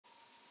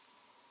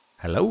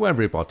Hello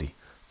everybody,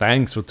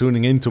 thanks for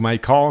tuning in to my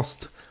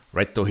cast,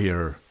 Reto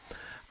here.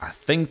 I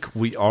think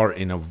we are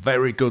in a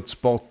very good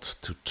spot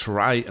to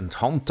try and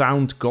hunt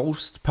down the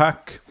ghost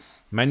pack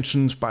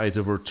mentioned by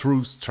the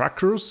Vertruse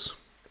trackers.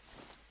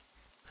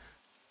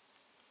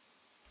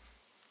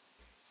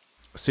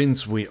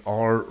 Since we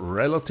are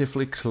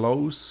relatively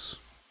close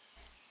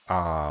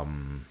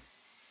to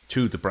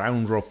the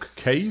Brown Rock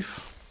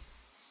Cave,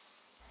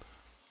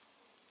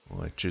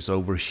 which is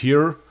over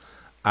here,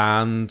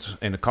 and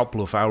in a couple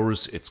of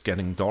hours it's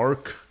getting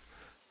dark,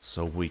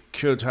 so we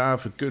could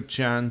have a good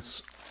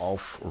chance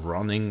of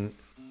running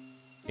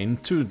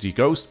into the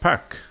ghost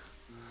pack.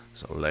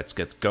 So let's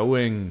get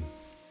going.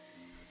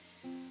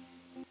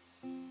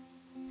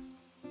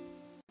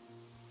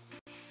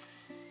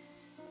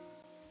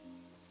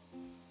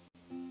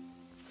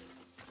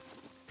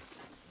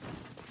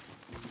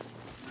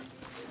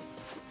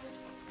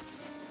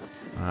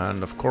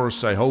 And of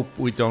course I hope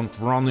we don't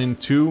run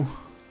into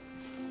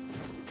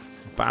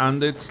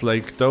bandits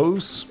like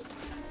those.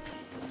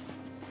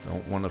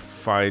 Don't want to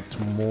fight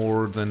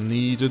more than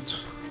needed.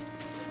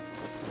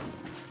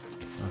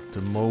 At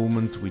the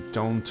moment we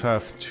don't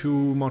have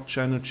too much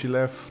energy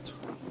left.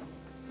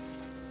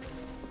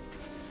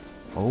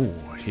 Oh,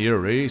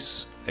 here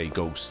is a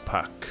ghost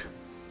pack.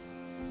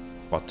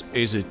 But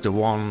is it the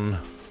one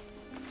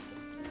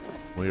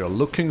we are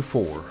looking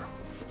for?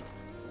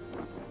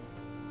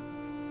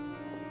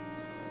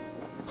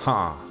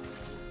 Ha!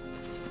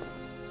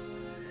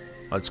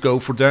 Let's go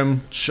for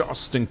them,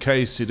 just in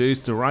case it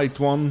is the right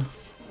one.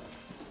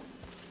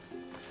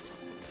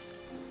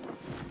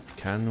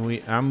 Can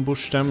we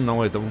ambush them?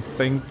 No, I don't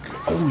think.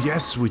 Oh,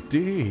 yes, we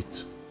did.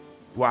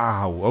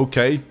 Wow,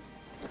 okay.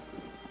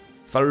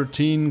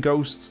 13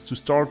 ghosts to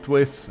start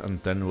with,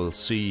 and then we'll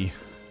see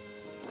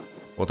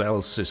what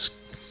else is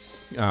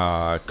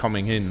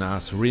coming in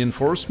as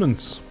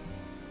reinforcements.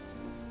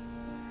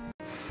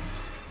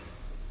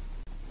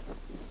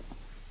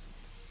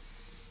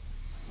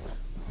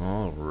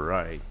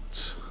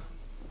 Alright.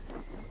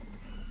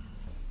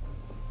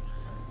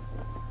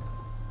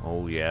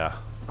 Oh yeah,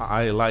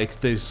 I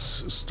like this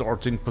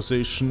starting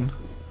position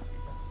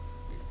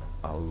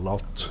a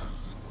lot.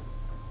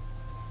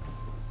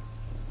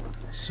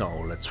 So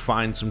let's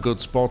find some good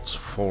spots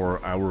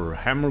for our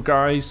hammer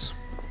guys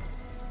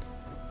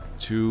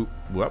to,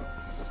 well,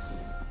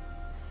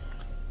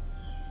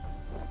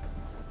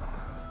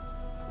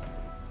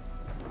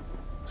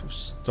 to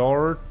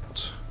start.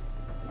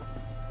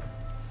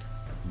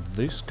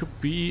 This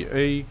could be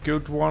a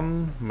good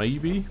one,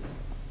 maybe.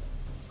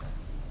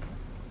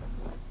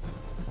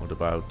 What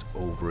about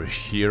over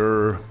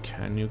here?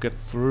 Can you get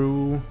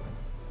through?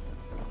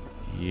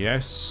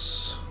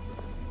 Yes.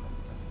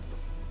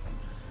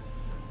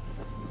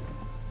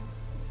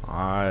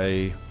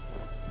 I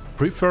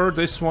prefer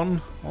this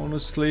one,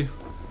 honestly.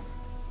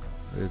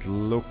 It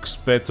looks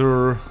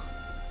better.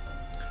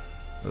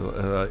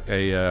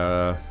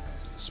 A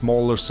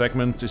smaller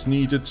segment is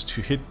needed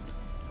to hit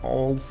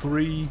all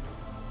three.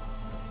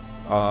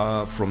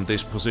 From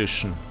this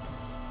position.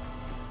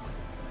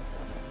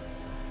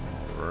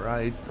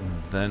 Alright,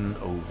 and then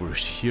over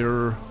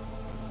here.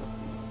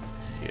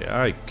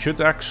 Yeah, I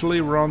could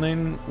actually run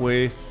in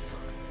with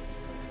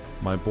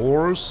my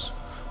boars,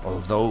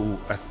 although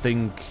I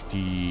think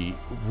the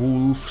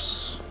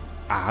wolves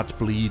add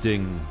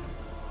bleeding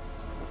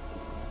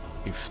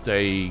if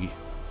they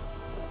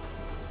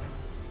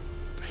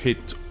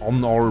hit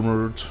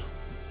unarmored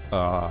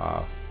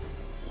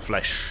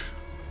flesh.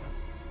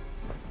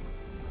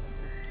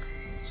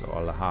 So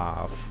I'll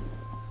have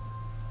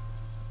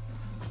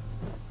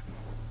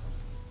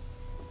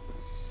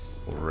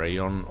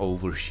Rayon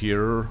over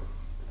here.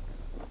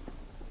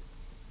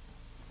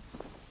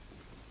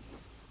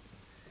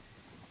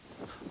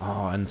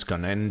 Oh, and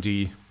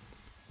Ganendi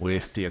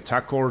with the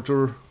attack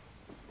order.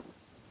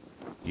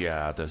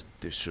 Yeah,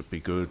 this should be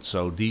good.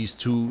 So these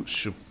two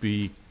should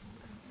be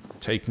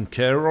taken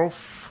care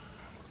of.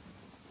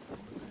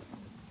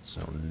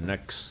 So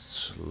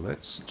next,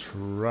 let's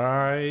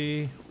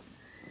try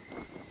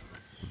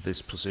this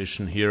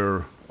position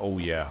here. Oh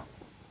yeah,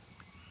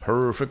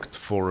 perfect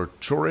for a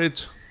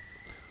turret.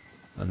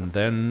 And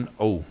then,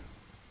 oh,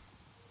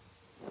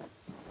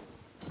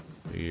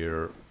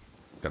 here,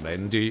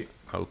 Galendi,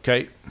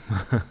 okay.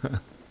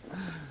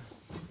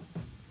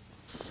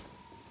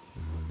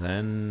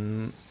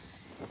 Then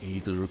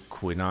either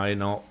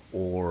Quinina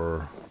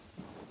or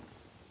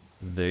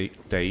the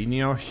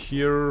Dania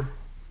here,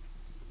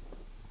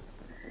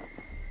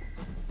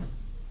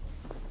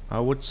 I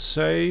would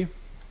say.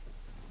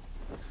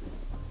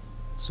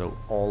 So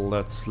all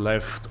that's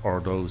left are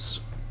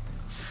those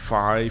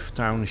 5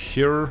 down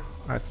here,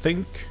 I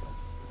think.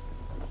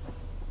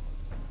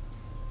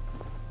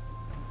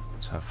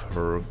 Let's have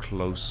her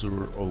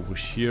closer over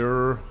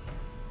here.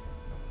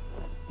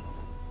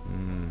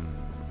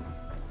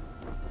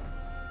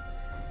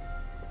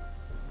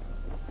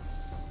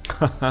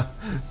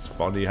 It's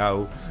funny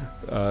how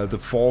the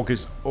fog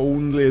is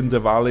only in the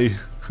valley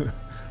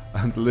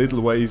and a little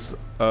ways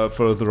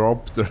further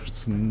up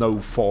there's no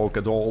fog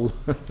at all.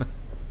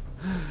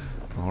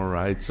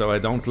 Alright, so I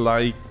don't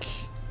like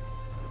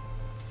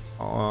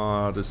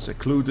the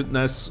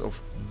secludedness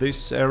of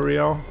this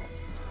area.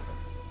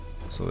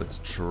 So let's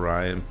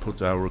try and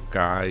put our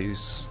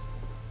guys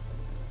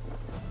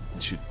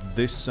to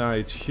this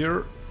side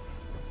here.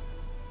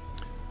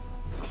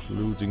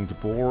 Including the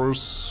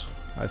boars,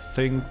 I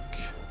think.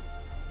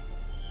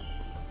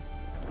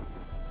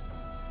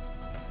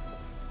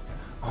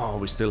 Oh,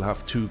 we still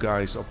have 2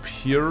 guys up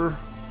here.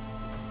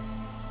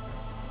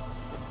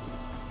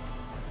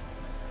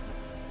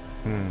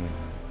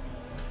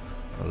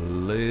 A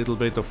little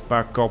bit of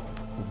backup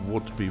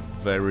would be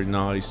very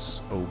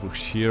nice over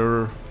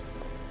here.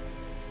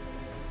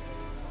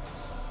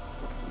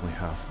 We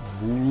have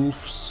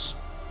wolves,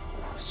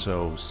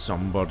 so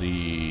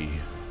somebody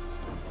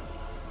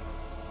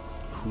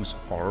who's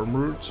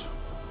armored. So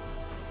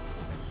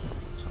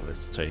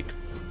let's take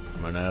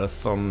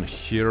Manathon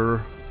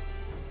here.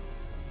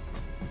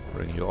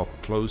 Bring you up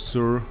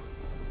closer.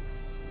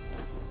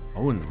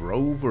 Oh, and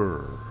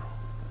Rover.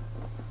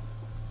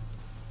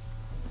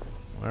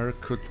 Where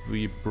could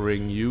we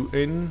bring you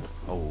in?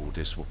 Oh,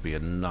 this would be a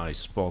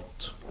nice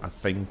spot, I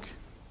think.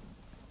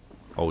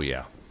 Oh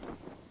yeah.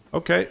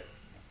 Okay.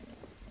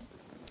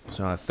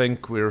 So I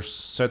think we're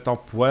set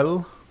up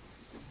well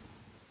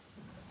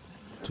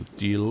to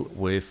deal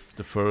with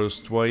the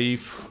first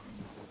wave.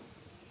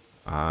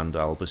 And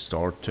I'll be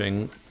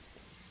starting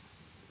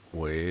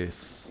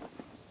with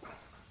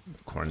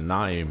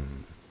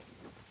Cornheim.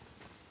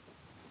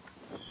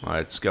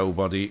 Let's go,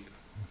 buddy.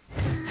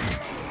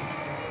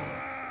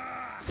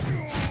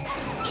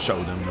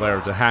 Show them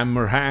where the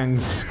hammer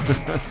hangs.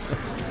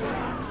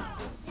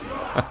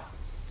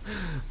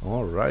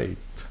 Alright,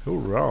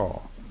 hurrah.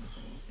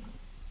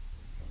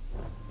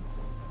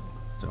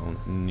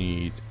 Don't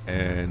need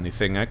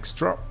anything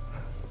extra.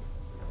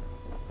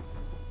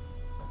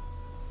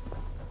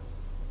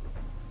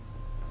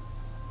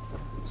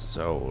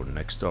 So,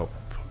 next up,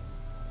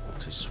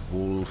 this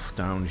wolf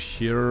down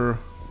here.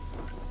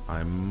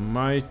 I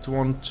might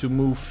want to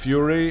move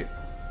Fury.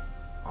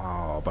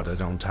 Oh, but I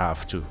don't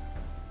have to.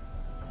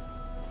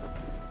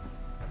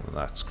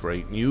 That's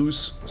great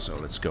news. So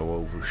let's go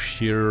over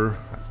here.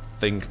 I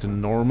think the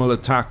normal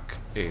attack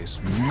is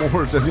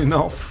more than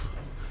enough.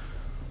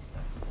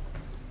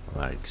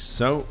 Like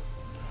so.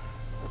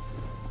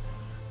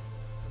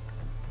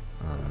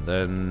 And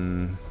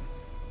then...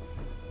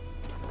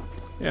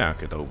 yeah,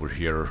 get over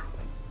here.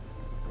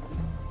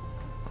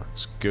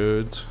 That's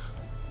good.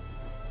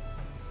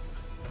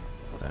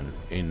 Then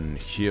in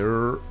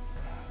here...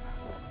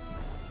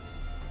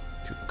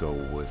 could go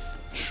with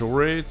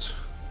Chorid.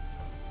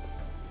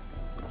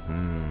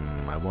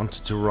 I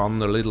wanted to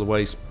run a little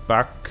ways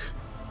back,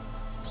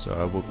 so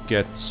I will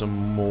get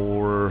some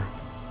more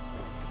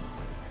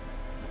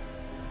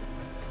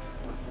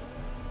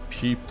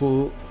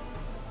people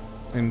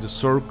in the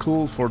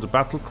circle for the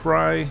battle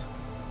cry.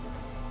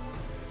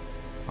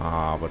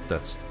 Ah, but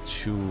that's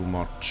too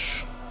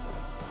much.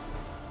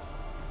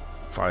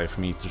 5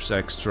 meters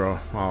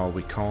extra. Oh,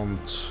 we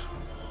can't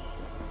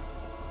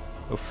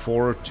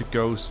afford to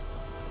go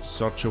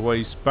such a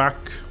ways back.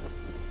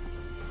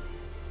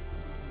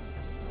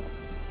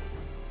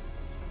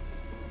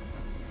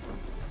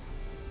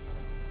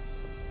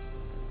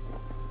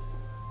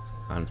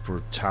 And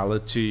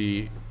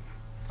brutality,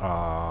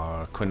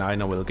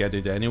 Quinina will get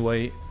it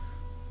anyway,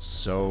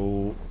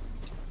 so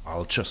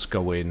I'll just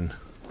go in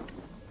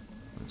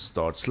and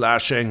start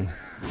slashing.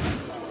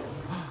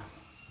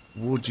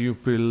 Would you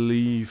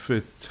believe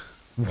it?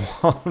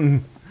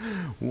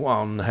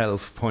 One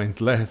health point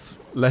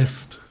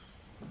left.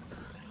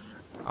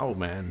 Oh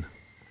man.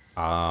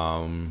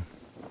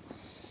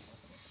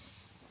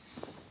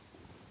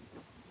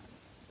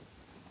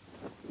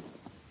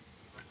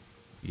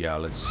 Yeah,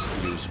 let's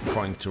use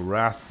Point to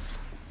Wrath.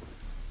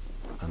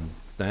 And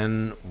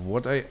then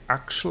what I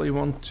actually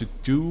want to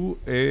do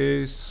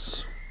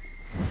is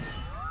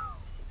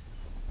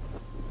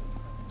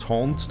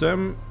taunt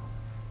them.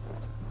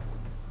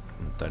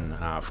 And then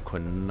have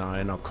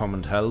Quinina come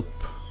and help.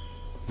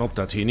 Not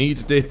that he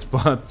needed it,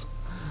 but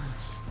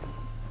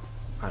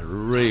I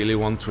really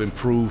want to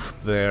improve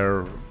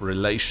their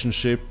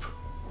relationship.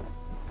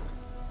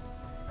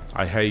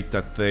 I hate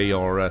that they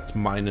are at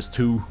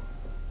 -2.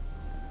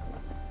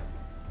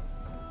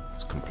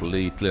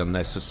 Completely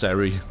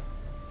unnecessary.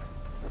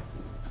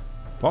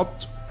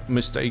 But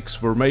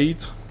mistakes were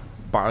made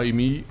by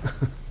me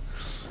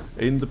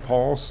in the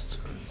past,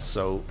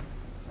 so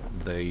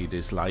they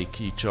dislike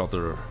each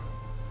other.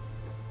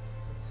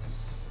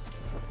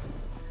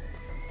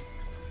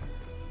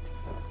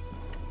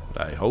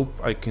 But I hope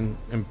I can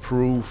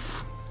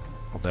improve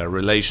their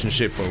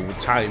relationship over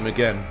time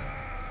again.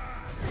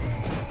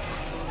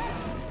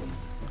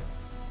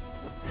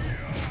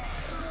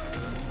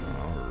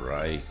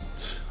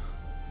 Alright.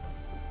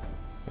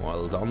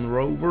 Well done,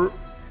 Rover.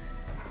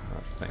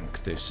 I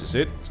think this is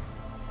it.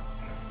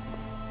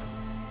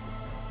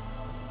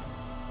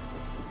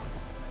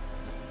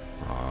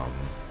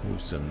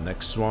 Who's the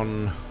next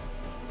one?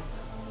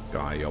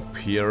 Guy up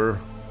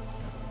here.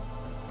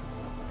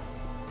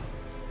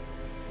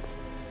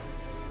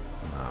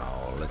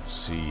 let's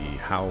see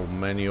how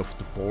many of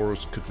the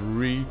boars could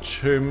reach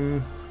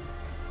him.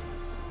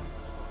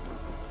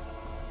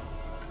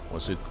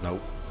 Was it? No.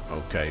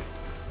 Okay.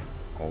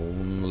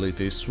 Only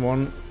this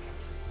one.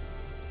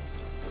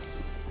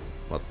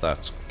 But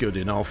that's good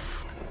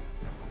enough.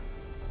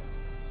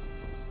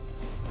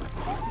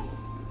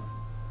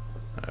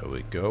 There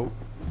we go.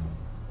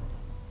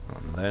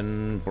 And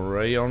then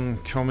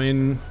Brayon come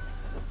in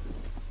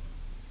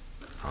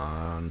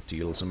and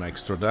deal some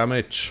extra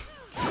damage.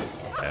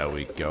 There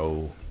we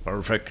go.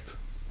 Perfect.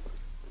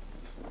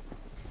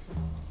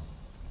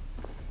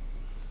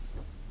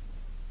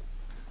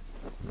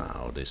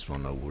 Now this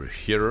one over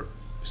here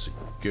is a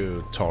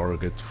good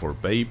target for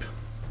Babe.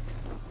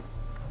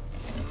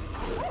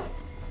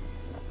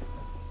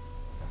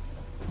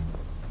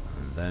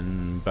 And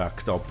then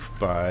backed up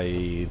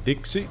by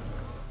Dixie.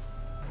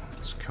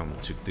 Let's come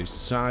to this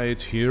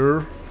side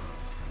here.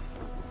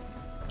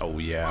 Oh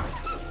yeah.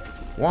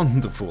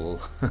 Wonderful.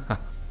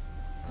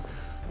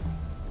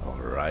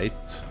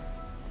 Alright.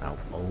 Now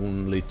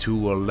only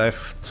 2 are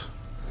left.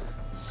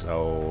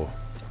 So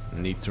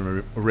need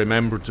to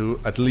remember to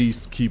at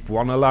least keep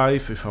one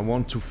alive if I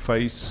want to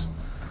face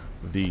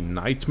the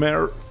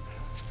nightmare,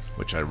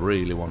 which I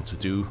really want to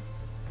do.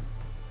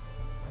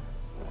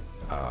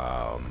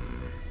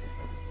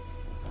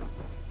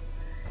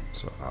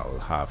 So I'll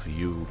have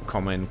you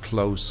come in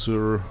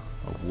closer,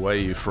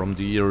 away from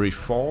the eerie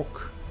fog.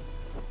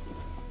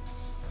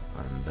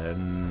 And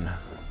then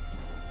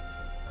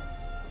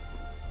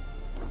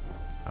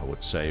I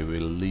would say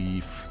we'll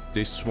leave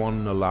this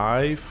one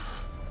alive.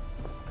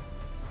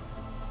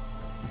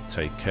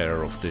 Take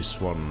care of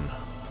this one.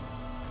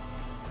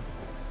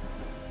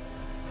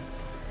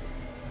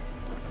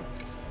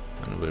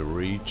 And we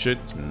reach it?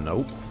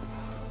 Nope.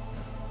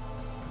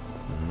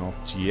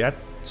 Not yet.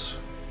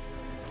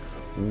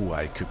 Ooh,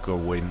 I could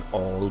go in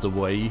all the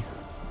way.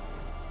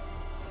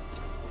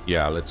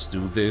 Yeah, let's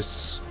do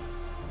this.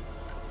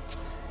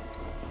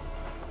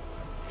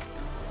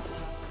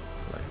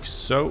 Like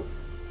so.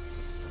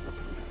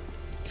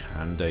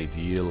 Can they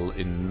deal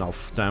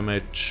enough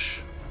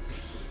damage?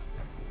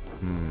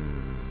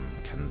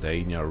 Can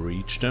Dania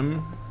reach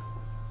them?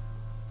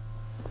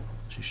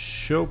 She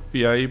should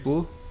be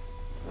able.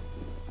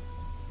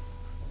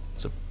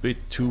 It's a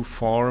bit too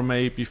far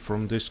maybe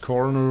from this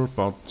corner,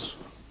 but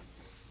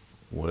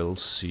we'll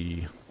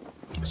see.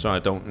 So I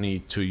don't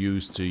need to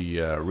use the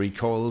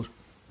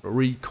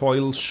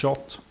recoil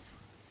shot,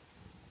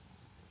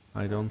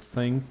 I don't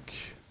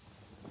think.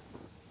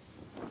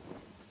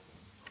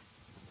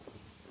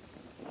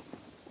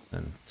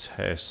 Then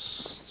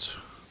test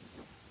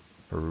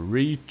her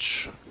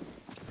reach.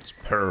 It's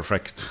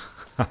perfect.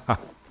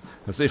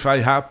 As if I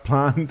had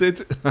planned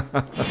it.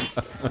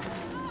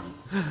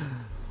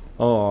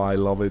 Oh, I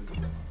love it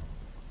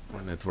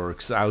when it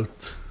works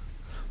out.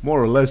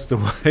 More or less the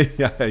way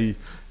I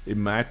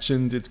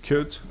imagined it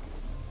could.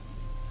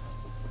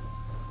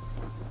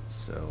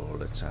 So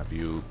let's have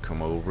you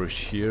come over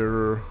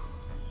here.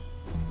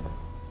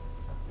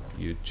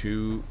 You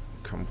two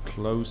come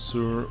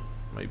closer.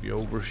 Maybe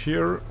over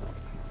here.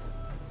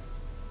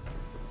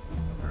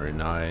 Very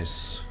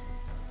nice.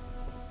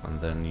 And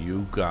then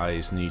you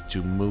guys need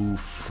to move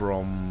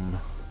from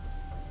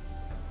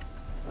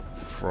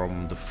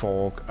the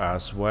fog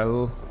as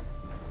well.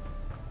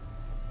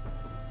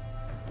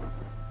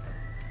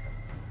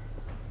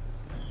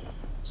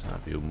 Let's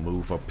have you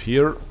move up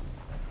here.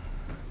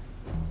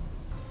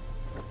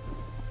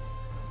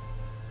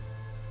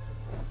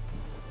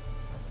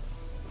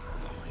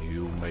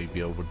 You may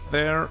be over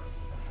there.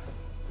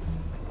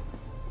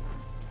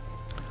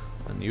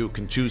 And you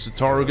can choose a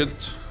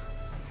target.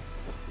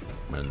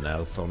 And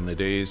Elthon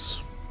it is.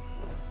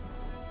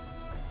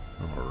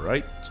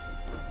 Alright.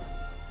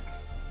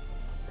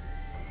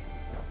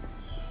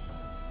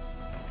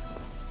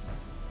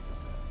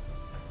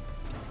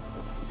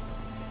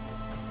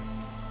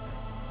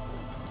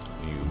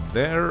 You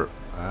there,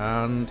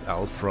 and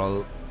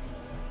Alfral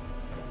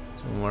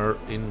somewhere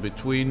in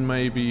between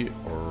maybe,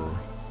 or...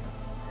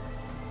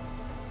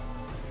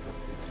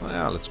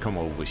 Yeah, let's come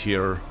over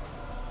here.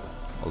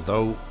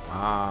 Although,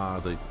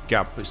 the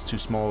gap is too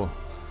small.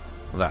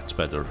 That's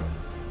better.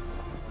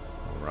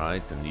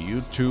 Alright, and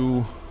you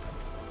two.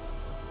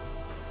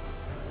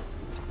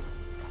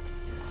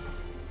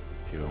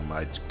 You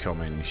might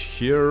come in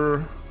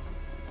here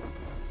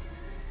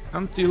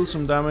and deal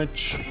some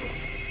damage.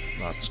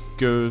 That's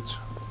good.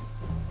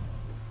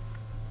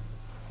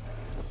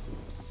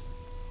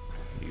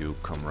 You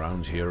come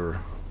around here.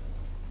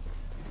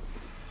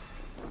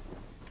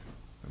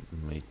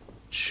 Let me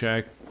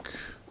check.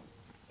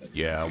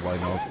 Yeah, why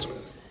not?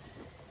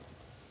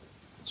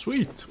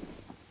 Sweet.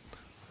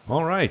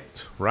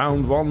 Alright,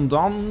 round 1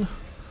 done,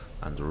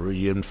 and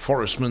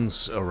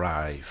reinforcements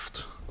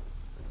arrived.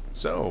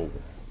 So,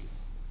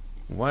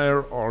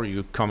 where are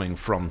you coming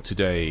from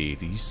today?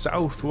 The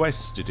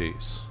southwest it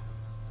is.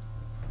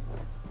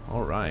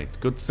 Alright,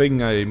 good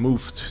thing I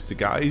moved the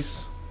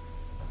guys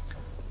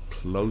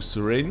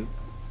closer in.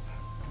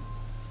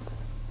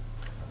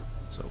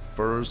 So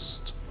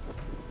first,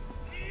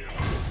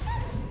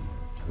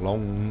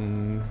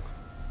 Long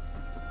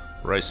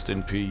rest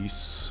in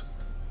peace,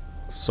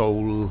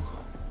 soul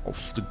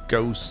of the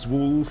ghost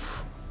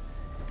wolf.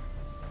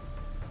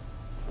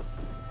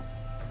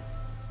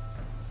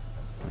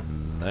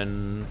 And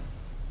then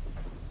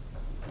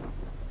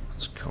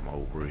let's come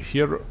over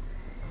here.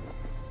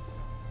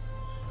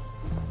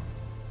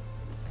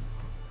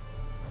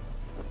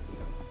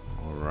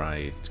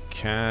 Alright,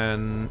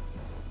 can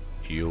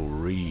you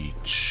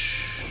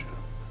reach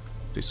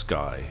this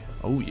guy?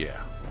 Oh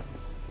yeah.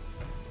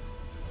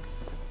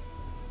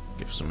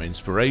 Give some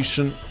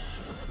inspiration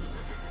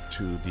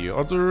to the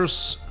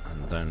others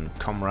and then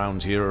come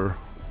around here.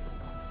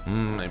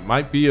 It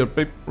might be a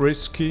bit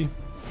risky,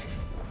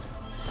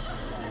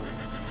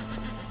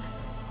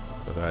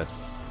 but I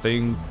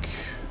think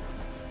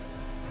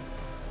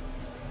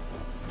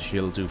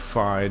she'll do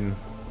fine.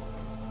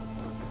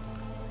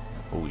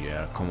 Oh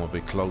yeah, come a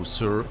bit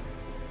closer.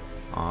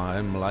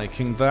 I'm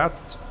liking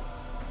that.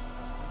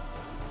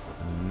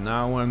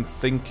 Now I'm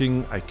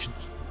thinking I could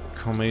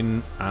come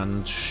in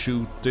and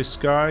shoot this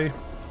guy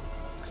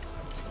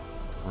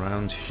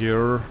around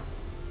here.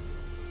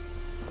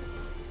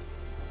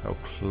 How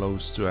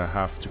close do I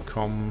have to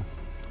come?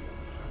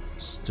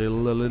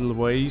 Still a little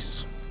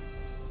ways.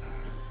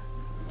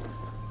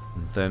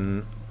 And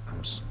then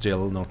I'm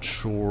still not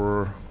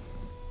sure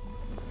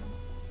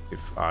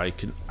if I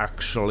can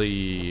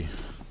actually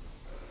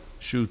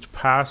shoot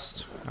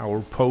past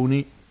our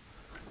pony.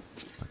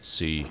 Let's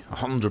see,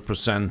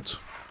 100%.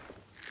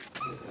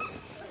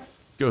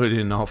 Good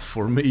enough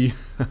for me.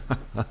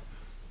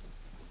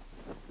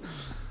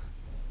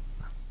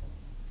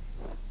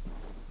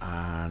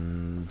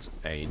 And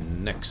a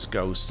next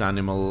ghost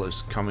animal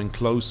is coming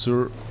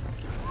closer.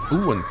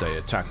 Ooh, and they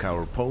attack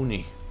our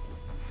pony.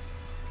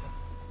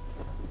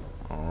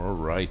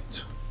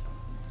 Alright.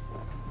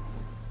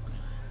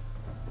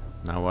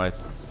 Now I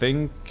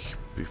think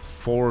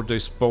before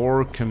this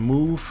boar can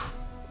move,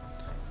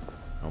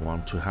 I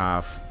want to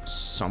have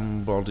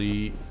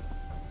somebody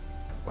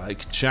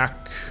like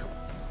Jack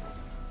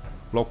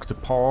block the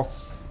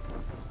path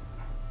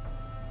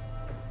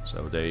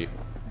so they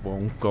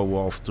won't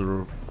go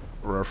after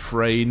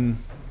Refrain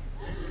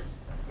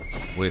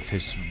with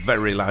his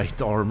very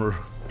light armor.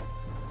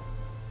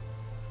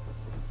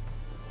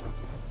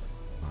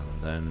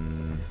 And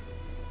then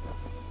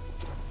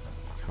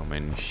come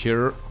in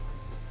here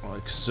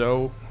like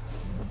so.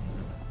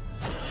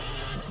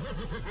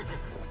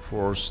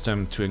 Force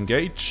them to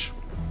engage.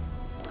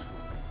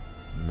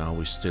 Now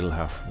we still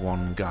have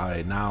one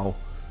guy. Now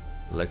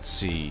let's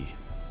see.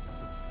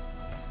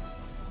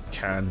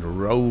 Can the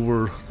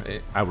rover,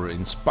 our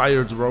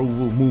inspired rover,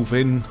 move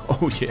in?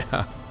 Oh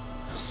yeah.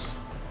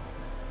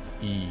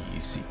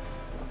 Easy.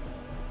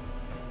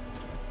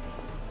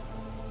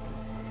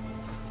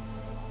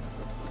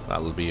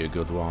 That'll be a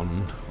good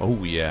one.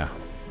 Oh yeah.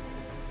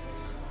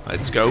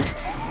 Let's go.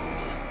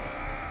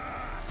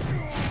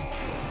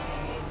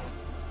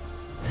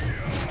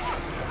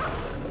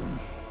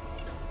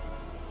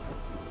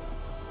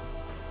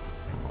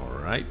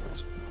 Alright.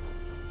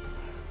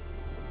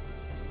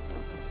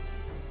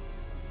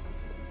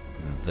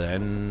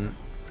 Then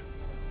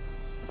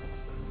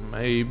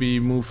maybe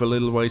move a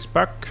little ways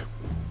back.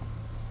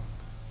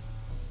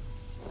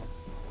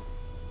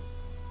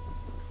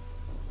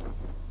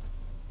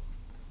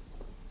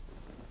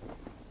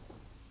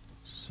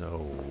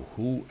 So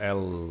who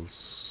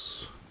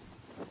else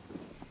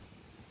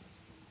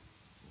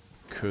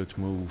could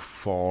move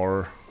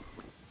far?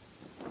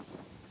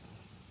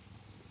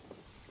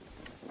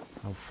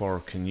 How far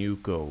can you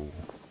go?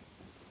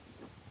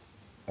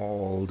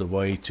 All the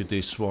way to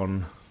this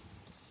one.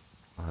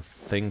 I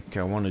think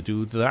I want to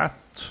do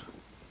that.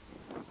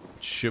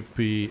 Should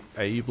be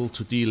able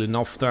to deal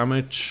enough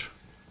damage.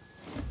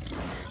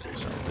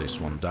 So this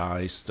one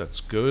dies, that's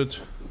good.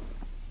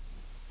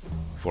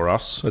 For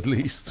us, at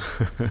least.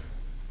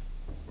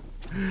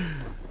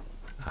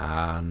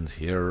 And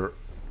here,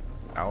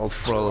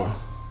 Alfred.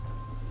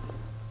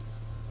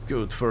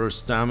 Good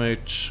first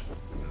damage.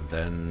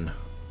 Then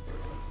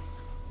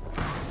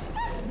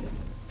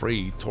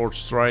 3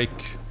 torch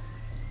strike.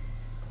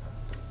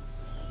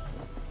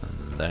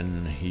 And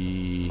then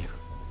he...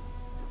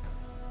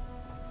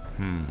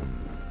 I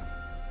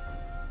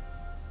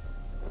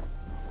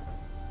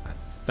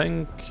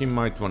think he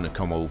might want to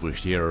come over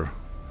here.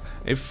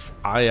 If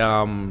I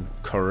am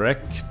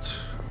correct,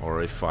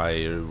 or if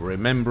I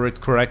remember it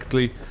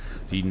correctly,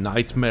 the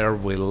nightmare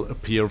will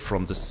appear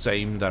from the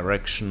same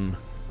direction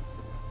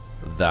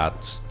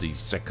that the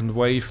second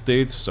wave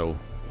did, so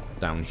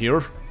down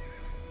here.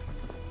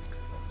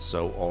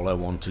 So all I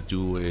want to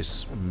do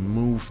is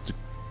move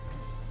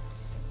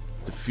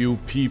the few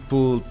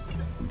people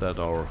that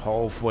are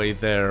halfway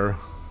there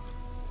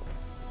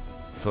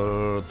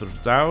further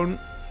down.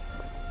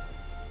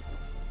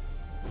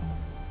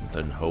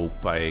 Then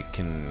hope I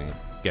can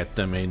get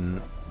them in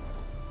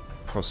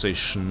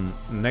position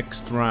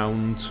next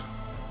round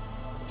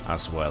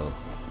as well.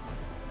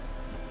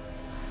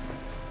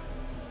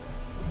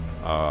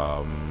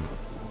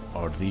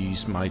 Are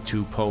these my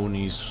 2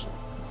 ponies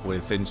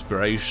with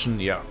inspiration?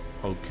 Yeah,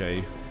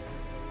 Okay.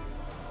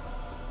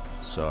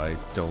 So I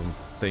don't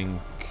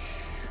think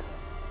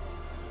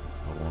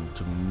I want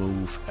to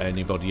move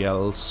anybody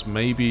else.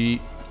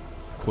 Maybe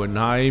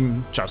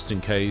Quenheim, just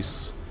in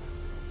case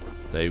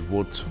they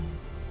would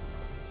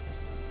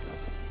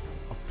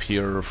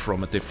appear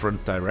from a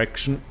different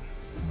direction.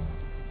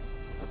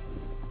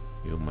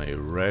 You may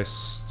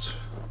rest.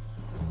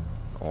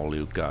 All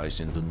you guys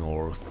in the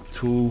north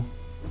too.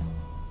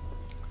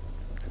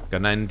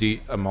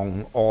 Ganendi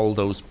among all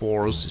those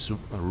boars is a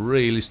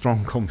really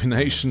strong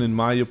combination in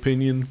my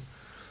opinion.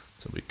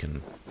 So we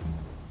can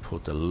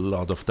put a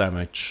lot of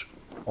damage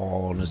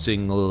on a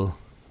single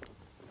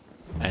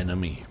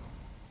enemy.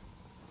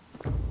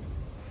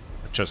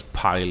 Just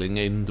piling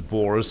in the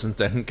boars and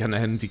then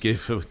Ganendi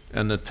give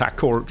an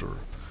attack order.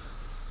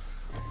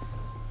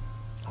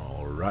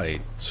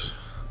 Alright.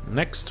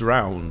 Next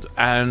round,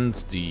 and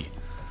the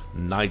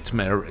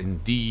nightmare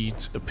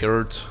indeed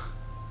appeared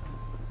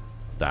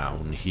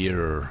down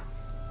here.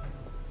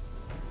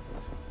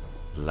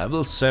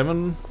 Level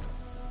 7.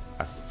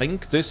 I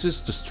think this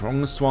is the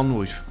strongest one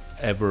we've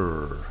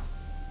ever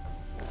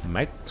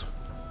met.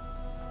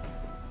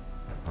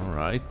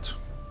 Alright.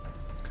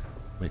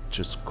 Let me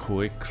just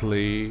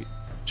quickly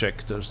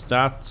check their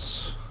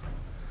stats.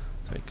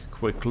 Take a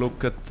quick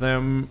look at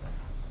them.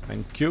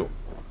 Thank you.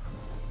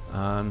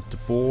 And the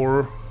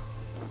boar.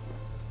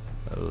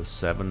 Level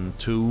 7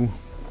 too.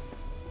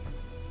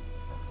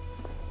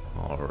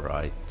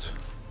 Alright.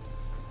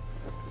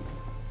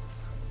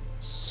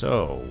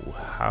 So,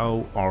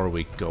 how are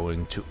we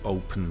going to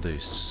open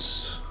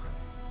this?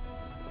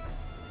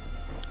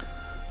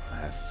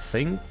 I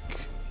think...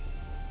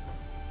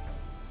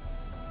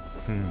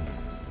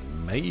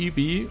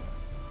 maybe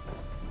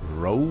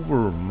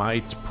Rover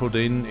might put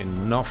in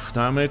enough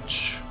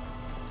damage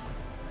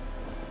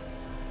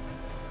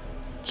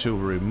to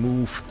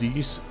remove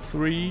these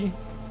 3.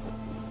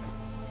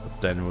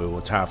 But then we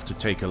would have to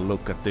take a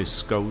look at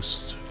this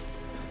ghost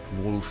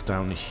wolf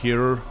down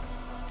here.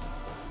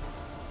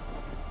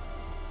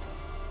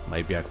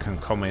 Maybe I can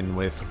come in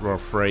with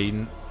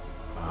Refrain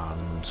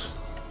and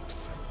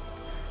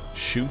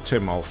shoot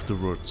him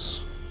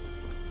afterwards.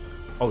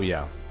 Oh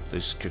yeah,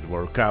 this could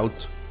work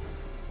out.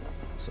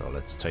 So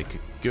let's take a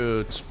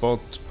good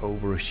spot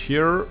over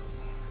here.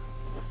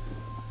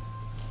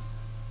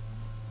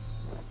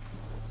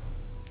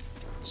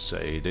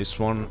 Say this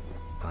one,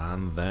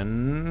 and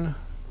then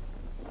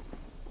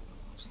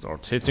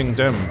start hitting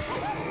them.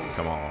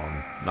 Come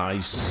on,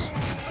 nice.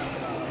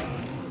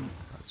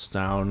 That's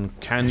down.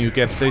 Can you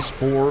get this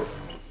boar?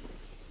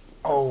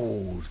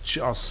 Oh,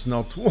 just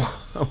not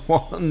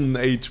 1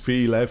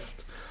 HP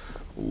left.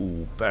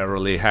 Ooh,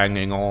 barely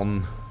hanging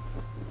on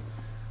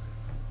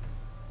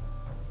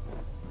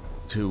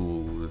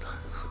to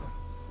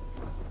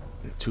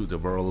the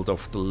world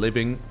of the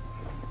living.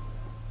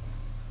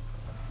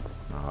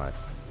 Now I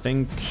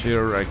think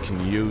here I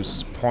can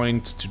use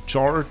point to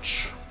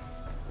charge.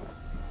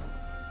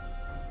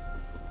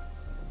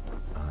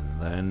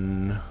 And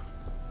then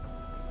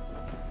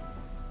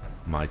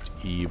might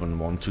even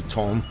want to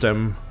taunt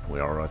them. We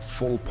are at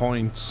full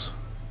points,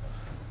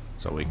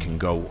 so we can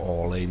go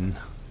all in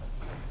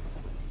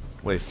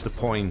with the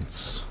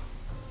points.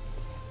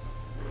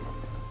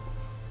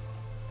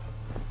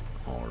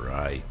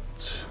 Alright.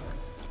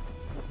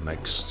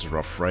 Next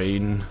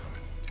refrain.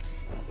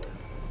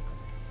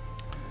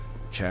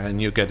 Can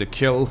you get a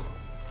kill?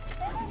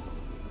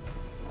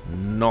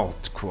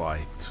 Not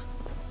quite.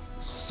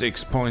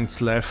 6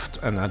 points left,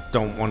 and I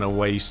don't want to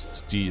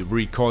waste the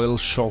recoil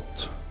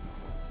shot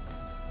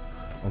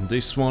on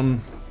this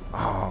one.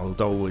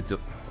 Although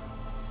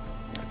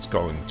it's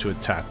going to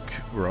attack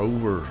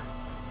Rover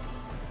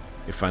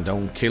if I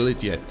don't kill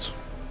it yet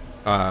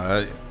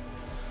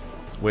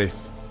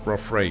with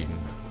refrain.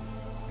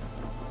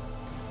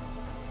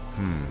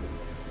 I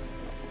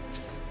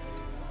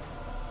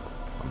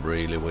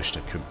really wished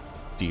I could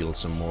deal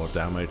some more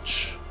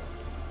damage.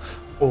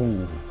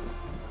 Oh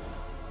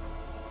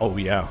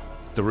yeah,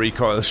 the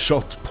recoil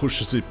shot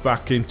pushes it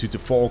back into the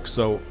fog,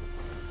 so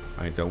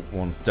I don't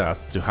want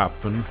that to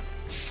happen.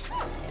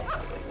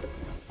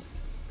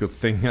 Good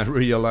thing I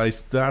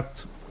realized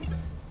that.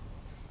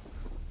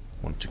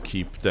 Want to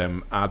keep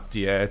them at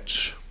the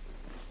edge.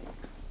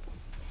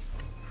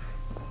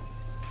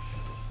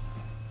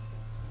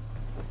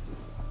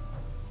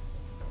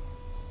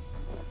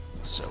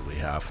 So we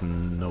have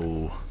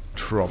no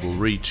trouble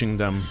reaching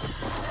them.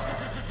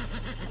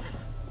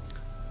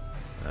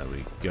 There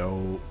we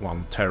go.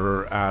 1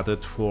 terror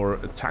added for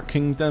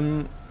attacking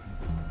them.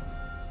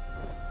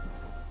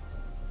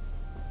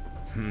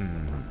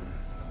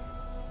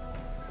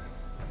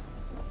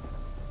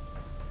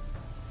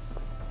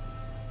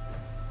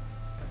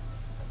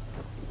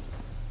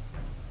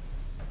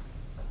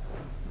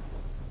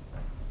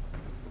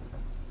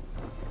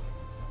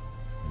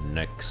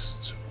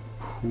 Next,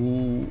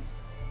 who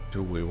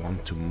do we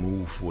want to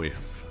move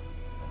with?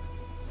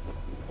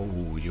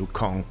 Oh, you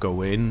can't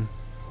go in.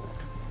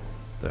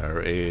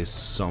 There is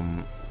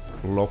some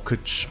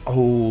blockage.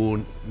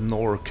 Oh,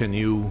 nor can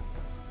you.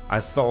 I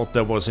thought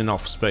there was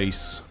enough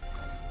space.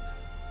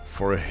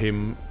 for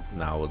him.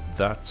 Now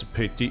that's a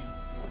pity.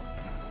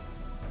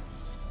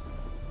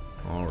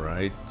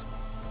 Alright.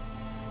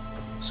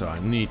 So I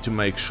need to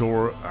make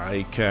sure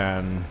I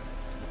can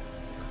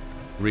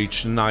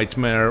reach the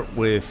nightmare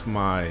with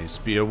my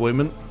spear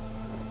women.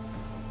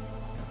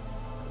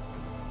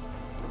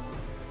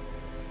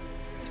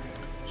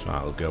 So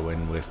I'll go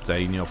in with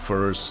Dania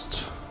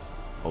first.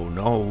 Oh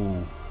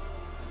no!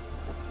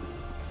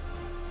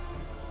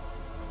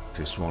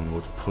 This one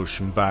would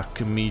push him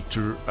back a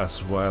meter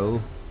as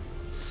well.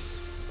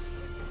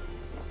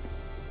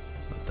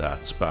 But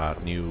that's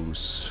bad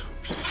news.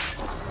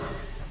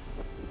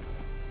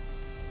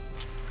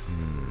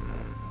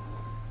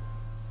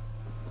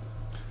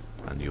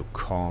 And you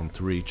can't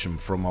reach him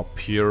from up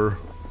here.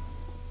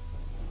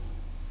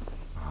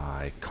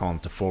 I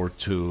can't afford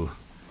to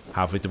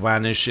have it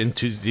vanish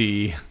into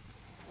the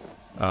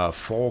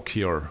fog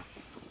here.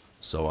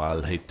 So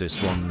I'll hit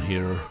this one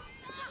here.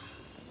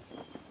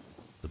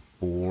 The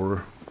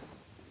boar.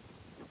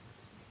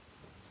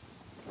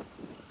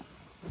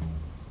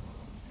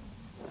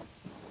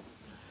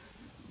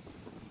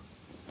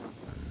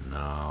 And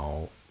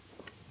now,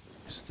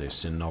 is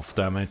this enough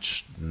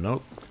damage?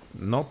 No,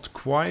 not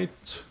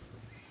quite,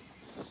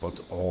 but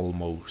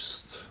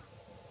almost.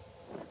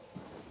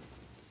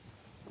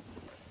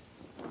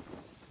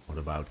 What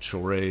about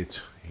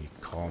Chorade? He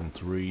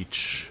can't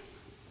reach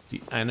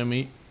the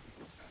enemy.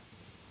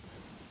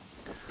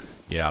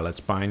 Yeah,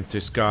 let's bind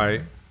this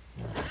guy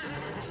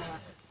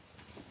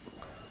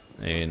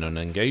in an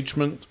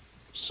engagement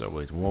so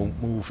it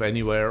won't move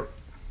anywhere.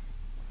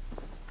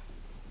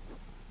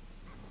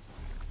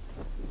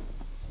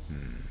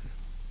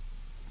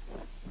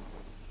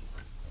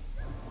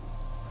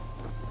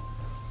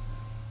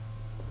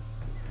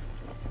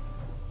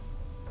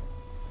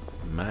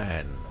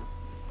 Man,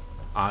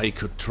 I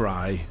could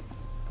try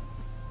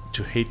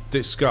to hit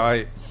this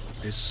guy,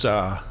 this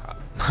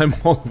I'm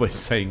always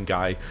saying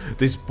guy,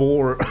 this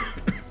boar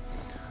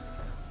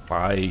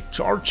by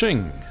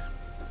charging.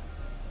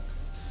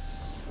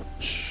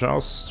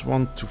 Just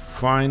want to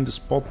find a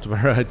spot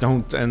where I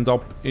don't end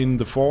up in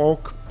the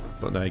fog,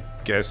 but I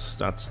guess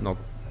that's not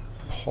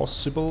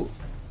possible.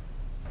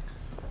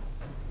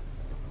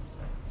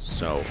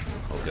 So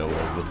I'll go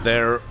over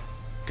there,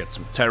 get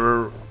some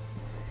terror,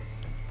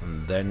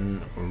 and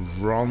then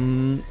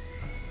run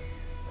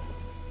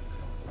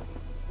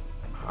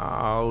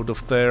out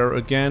of there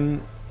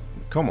again.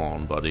 Come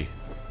on, buddy.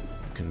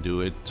 You can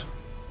do it.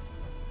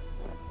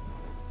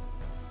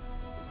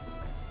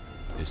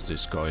 Is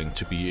this going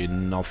to be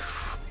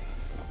enough?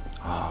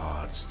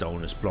 Ah, the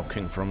stone is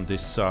blocking from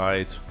this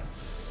side.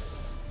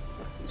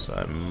 So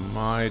I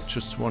might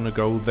just want to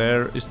go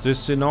there. Is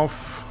this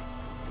enough?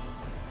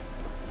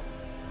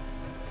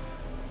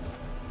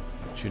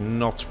 To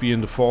not be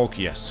in the fog?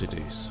 Yes, it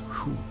is.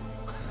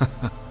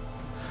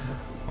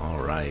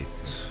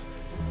 Alright.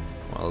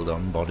 Well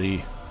done,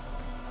 buddy.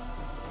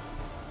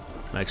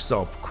 Next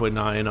up,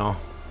 Quinina.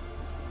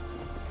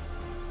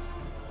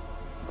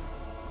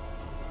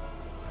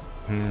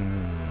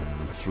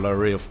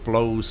 Flurry of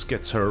blows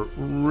gets her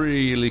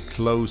really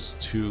close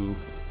to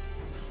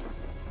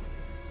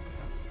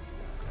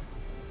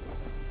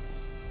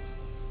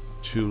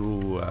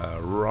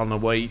run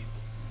away.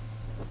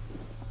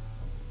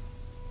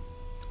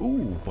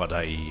 Ooh, but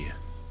I...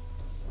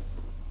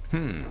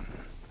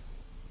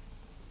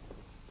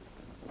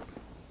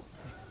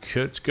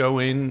 Could go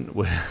in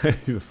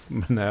with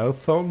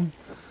Manathon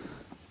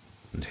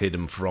and hit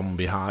him from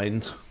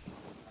behind.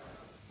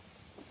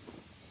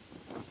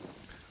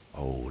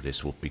 Oh,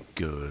 this would be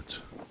good.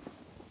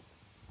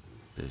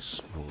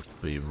 This would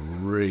be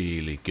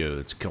really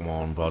good. Come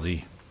on,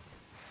 buddy.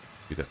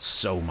 You got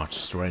so much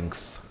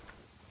strength.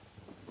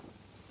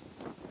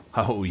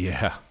 Oh,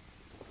 yeah.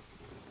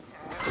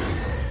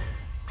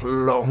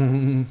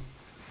 Plong.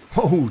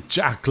 Oh,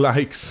 Jack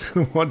likes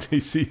what he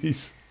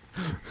sees.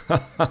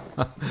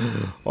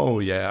 Oh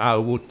yeah, I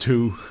would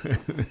too.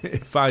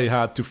 If I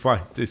had to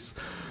fight this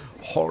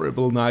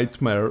horrible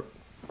nightmare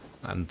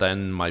and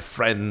then my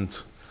friend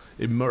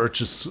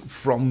emerges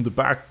from the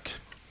back,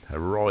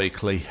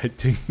 heroically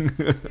hitting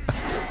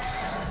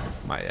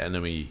my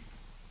enemy.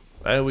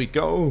 There we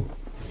go.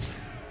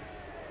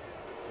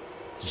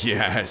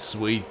 Yes,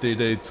 we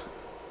did it.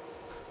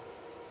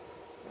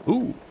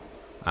 Ooh,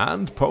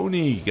 and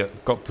Pony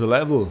got the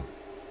level,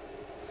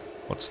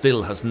 but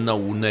still has no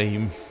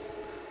name.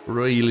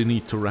 Really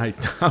need to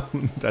write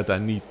down that I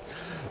need,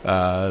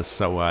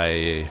 so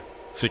I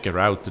figure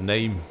out the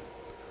name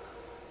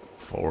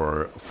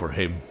for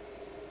him.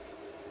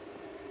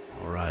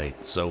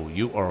 Alright, so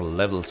you are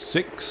level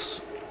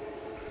 6.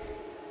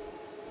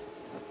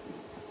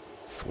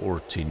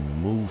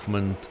 14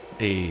 movement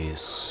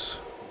is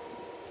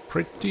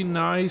pretty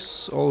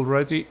nice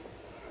already.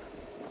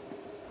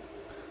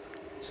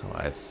 So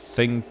I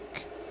think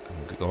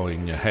I'm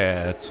going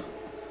ahead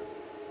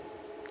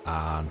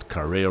and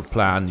career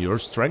plan your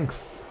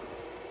strength.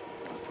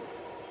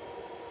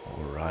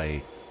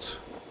 Alright.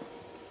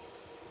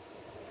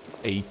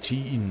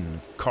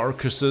 18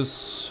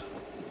 carcasses.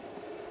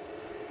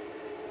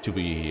 to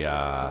be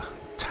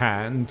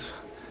tanned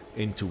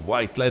into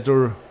white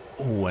leather.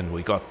 Oh, and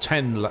we got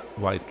 10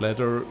 white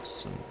leather,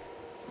 some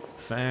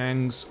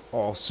fangs,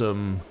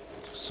 awesome,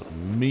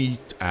 some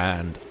meat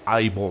and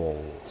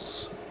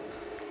eyeballs.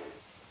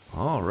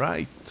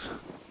 Alright.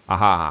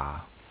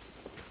 Aha.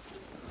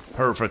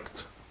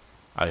 Perfect.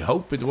 I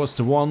hope it was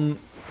the one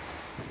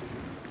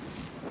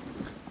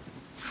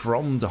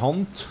from the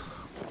hunt.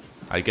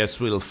 I guess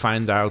we'll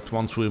find out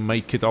once we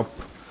make it up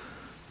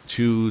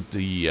to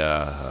the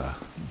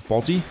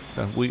body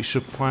that we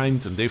should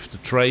find, and if the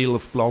trail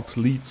of blood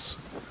leads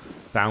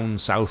down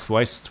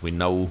southwest, we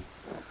know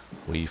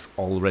we've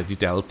already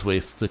dealt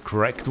with the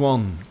correct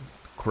one,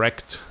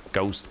 correct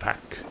ghost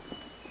pack.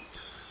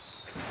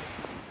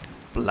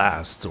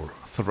 Blast or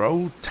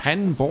throw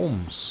 10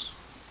 bombs.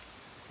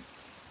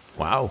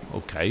 Wow,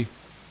 okay.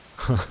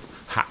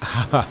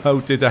 How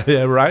did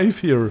I arrive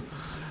here?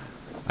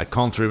 I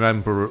can't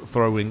remember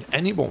throwing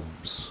any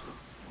bombs.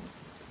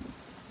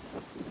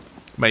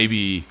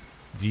 Maybe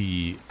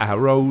the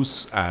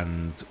arrows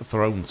and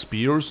thrown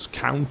spears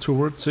count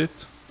towards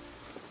it?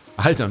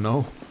 I don't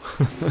know.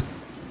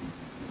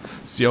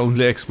 It's the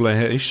only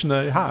explanation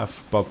I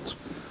have, but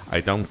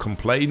I don't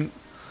complain.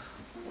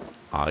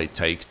 I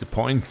take the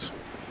point.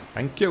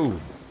 Thank you.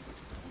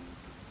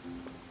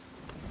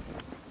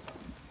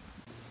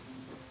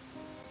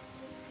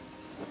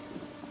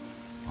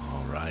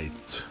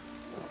 Alright.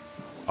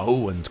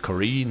 Oh, and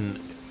Corrine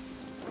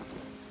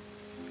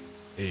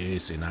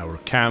is in our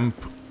camp.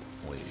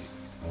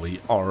 We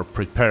are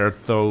prepared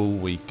though.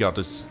 We got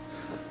us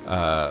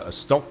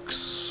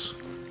stocks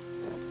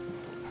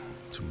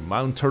to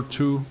mount her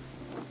to.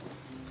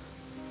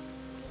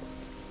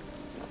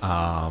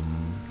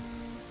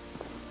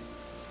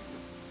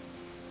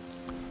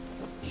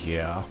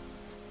 Yeah.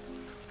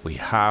 We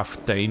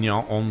have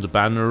Dania on the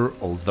banner,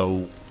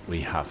 although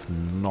we have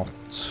not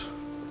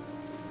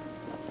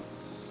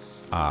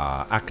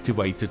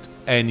activated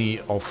any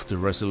of the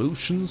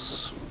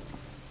resolutions.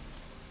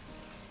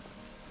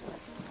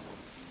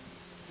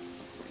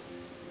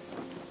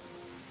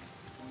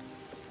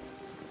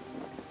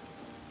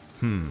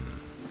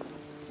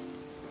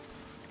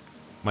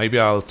 Maybe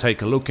I'll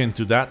take a look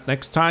into that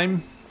next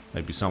time.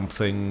 Maybe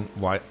something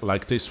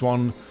like this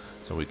one,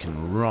 so we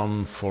can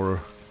run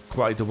for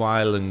quite a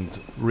while and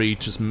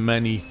reach as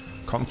many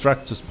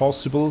contracts as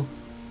possible.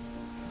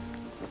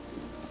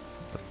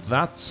 But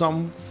that's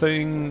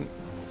something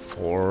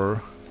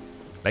for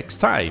next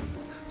time.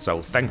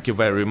 So thank you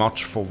very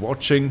much for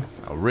watching.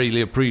 I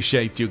really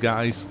appreciate you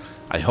guys.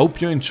 I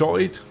hope you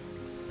enjoyed.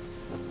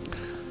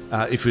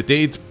 If you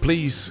did,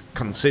 please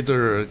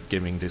consider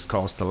giving this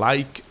cast a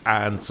like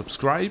and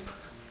subscribe.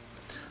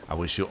 I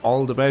wish you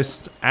all the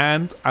best,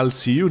 and I'll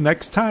see you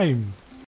next time.